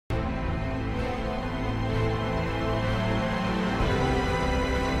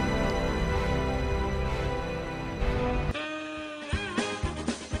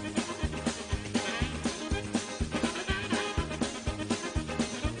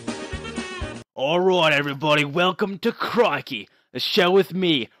Alright everybody, welcome to Crikey, the show with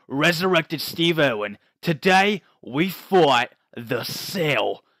me, resurrected Steve Irwin. Today, we fight the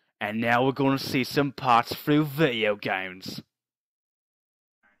Cell, and now we're gonna see some parts through video games.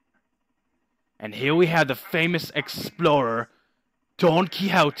 And here we have the famous explorer, Don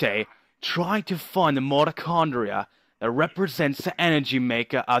Quixote, trying to find the mitochondria that represents the energy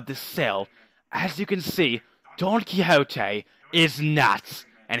maker of the Cell. As you can see, Don Quixote is nuts,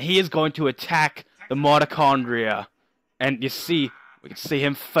 and he is going to attack the mitochondria. And we can see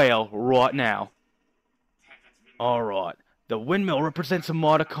him fail right now. Alright, the windmill represents a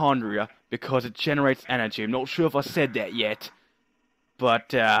mitochondria because it generates energy. I'm not sure if I said that yet,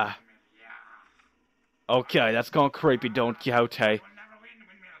 but, okay, that's gone creepy, Don Quixote.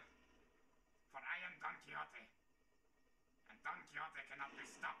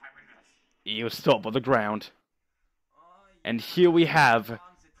 He was stopped by the ground. And here we have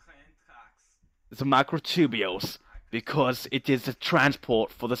the microtubules, because it is the transport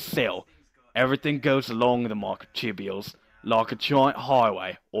for the Cell. Everything goes along the microtubules, like a giant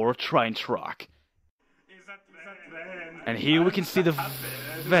highway or a train track. And here we can see the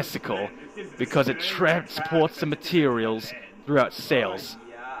vesicle, because it transports the materials throughout cells,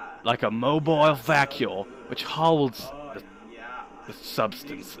 like a mobile vacuole, which holds the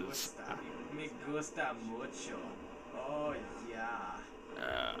substances.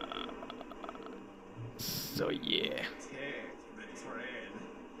 So yeah.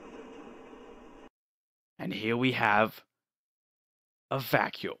 And here we have a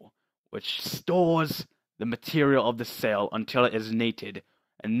vacuole, which stores the material of the Cell until it is needed,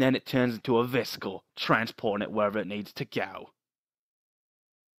 and then it turns into a vesicle, transporting it wherever it needs to go.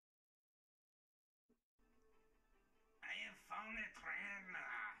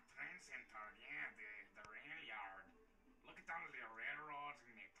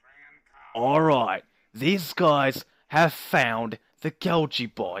 Alright, these guys have found the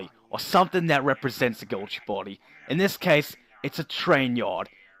Golgi body, or something that represents the Golgi body. In this case, it's a train yard,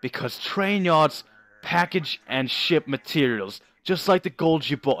 because train yards package and ship materials, just like the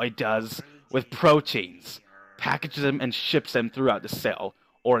Golgi body does with proteins. Packages them and ships them throughout the Cell,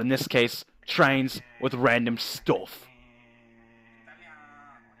 or in this case, trains with random stuff.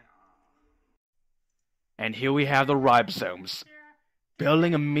 And here we have the ribosomes,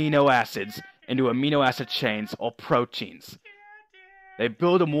 building amino acids into amino acid chains or proteins. They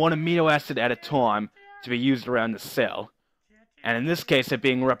build them one amino acid at a time to be used around the Cell, and in this case they're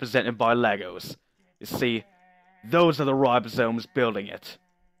being represented by Legos. You see, those are the ribosomes building it.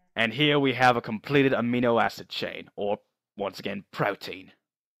 And here we have a completed amino acid chain, or, once again, protein.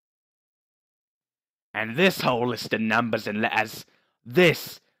 And this whole list of numbers and letters,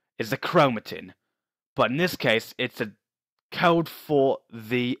 this is the chromatin. But in this case, it's a code for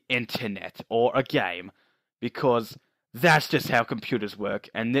the internet, or a game, because that's just how computers work,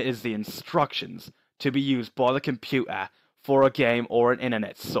 and it is the instructions to be used by the computer for a game or an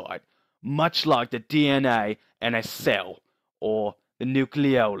internet site, much like the DNA in a cell, or the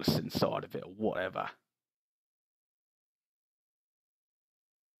nucleolus inside of it, or whatever.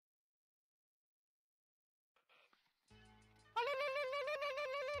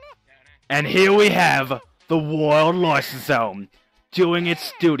 And here we have the wild lysosome, doing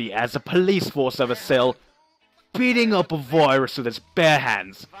its duty as a police force of a Cell, beating up a virus with its bare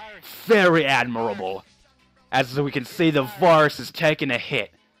hands. Very admirable. As we can see, the virus is taking a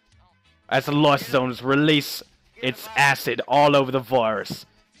hit, as the lysosomes release its acid all over the virus.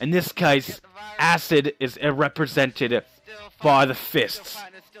 In this case, acid is represented by the fists.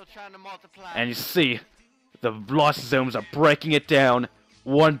 And you see, the lysosomes are breaking it down,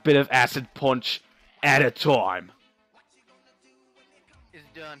 one bit of acid punch at a time. It's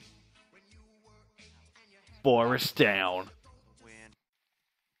done. Virus down.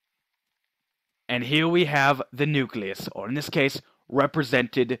 And here we have the nucleus, or in this case,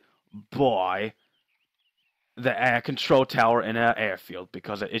 represented by the air control tower in our airfield,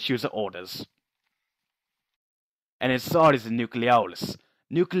 because it issues orders. And inside is the nucleolus.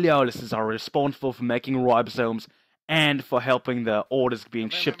 Nucleoluses are responsible for making ribosomes and for helping the orders being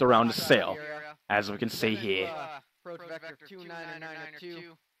shipped around the Cell, as we can see here. Approach vector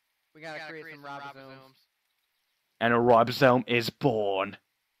 29992. We gotta create some ribosomes. And a ribosome is born.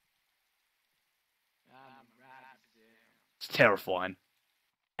 It's terrifying.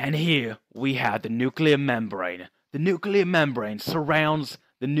 And here we have the nuclear membrane. The nuclear membrane surrounds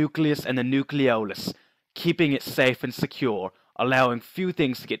the nucleus and the nucleolus, keeping it safe and secure, allowing few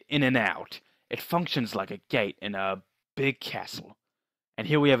things to get in and out. It functions like a gate in a big castle. And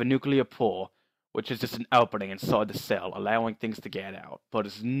here we have a nuclear pore, which is just an opening inside the cell, allowing things to get out, but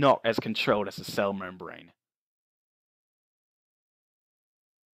it's not as controlled as the cell membrane.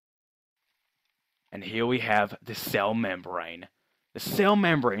 And here we have the cell membrane. The cell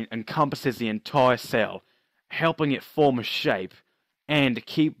membrane encompasses the entire cell, helping it form a shape and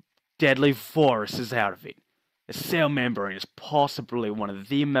keep deadly viruses out of it. The cell membrane is possibly one of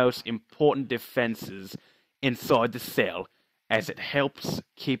the most important defenses inside the cell, as it helps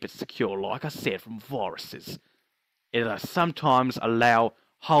keep it secure, like I said, from viruses. It'll sometimes allow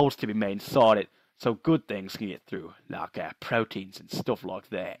holes to be made inside it so good things can get through, like proteins and stuff like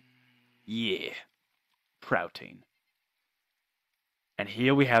that. Yeah, protein. And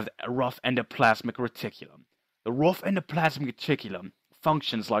here we have a rough endoplasmic reticulum. The rough endoplasmic reticulum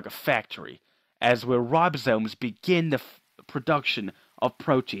functions like a factory, as where ribosomes begin the production of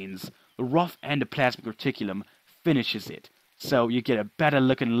proteins, the rough endoplasmic reticulum finishes it. So you get a better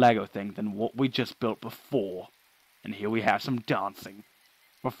looking Lego thing than what we just built before. And here we have some dancing.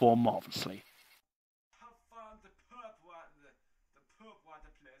 Perform marvelously.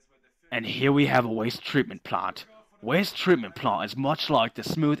 And here we have a waste treatment plant. Waste treatment plant is much like the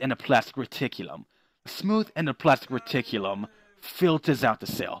smooth endoplasmic reticulum. The smooth endoplasmic reticulum filters out the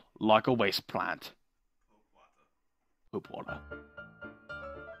cell like a waste plant. Poop water.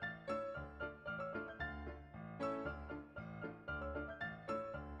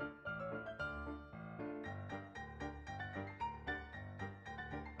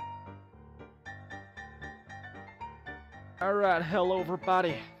 Alright, hello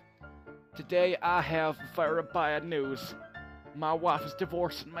everybody. Today I have very bad news. My wife is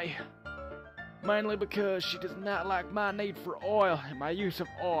divorcing me. Mainly because she does not like my need for oil and my use of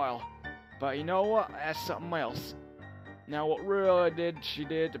oil. But you know what? That's something else. Now what really she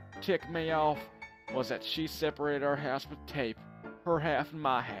did to tick me off was that she separated our house with tape. Her half and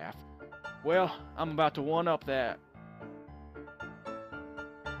my half. Well, I'm about to one-up that.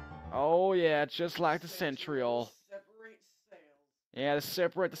 Oh yeah, just like the Centriol. Yeah, to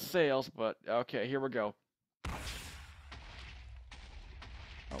separate the cells, but okay, here we go.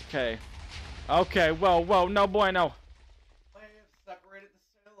 Okay. Okay, whoa, no bueno. Separated the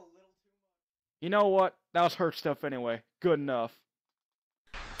cell a little too much. You know what? That was her stuff anyway. Good enough.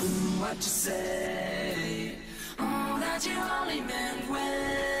 What you say? Oh, that you only meant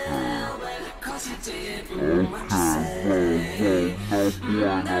well, 'cause you did. What you say?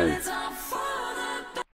 That it's all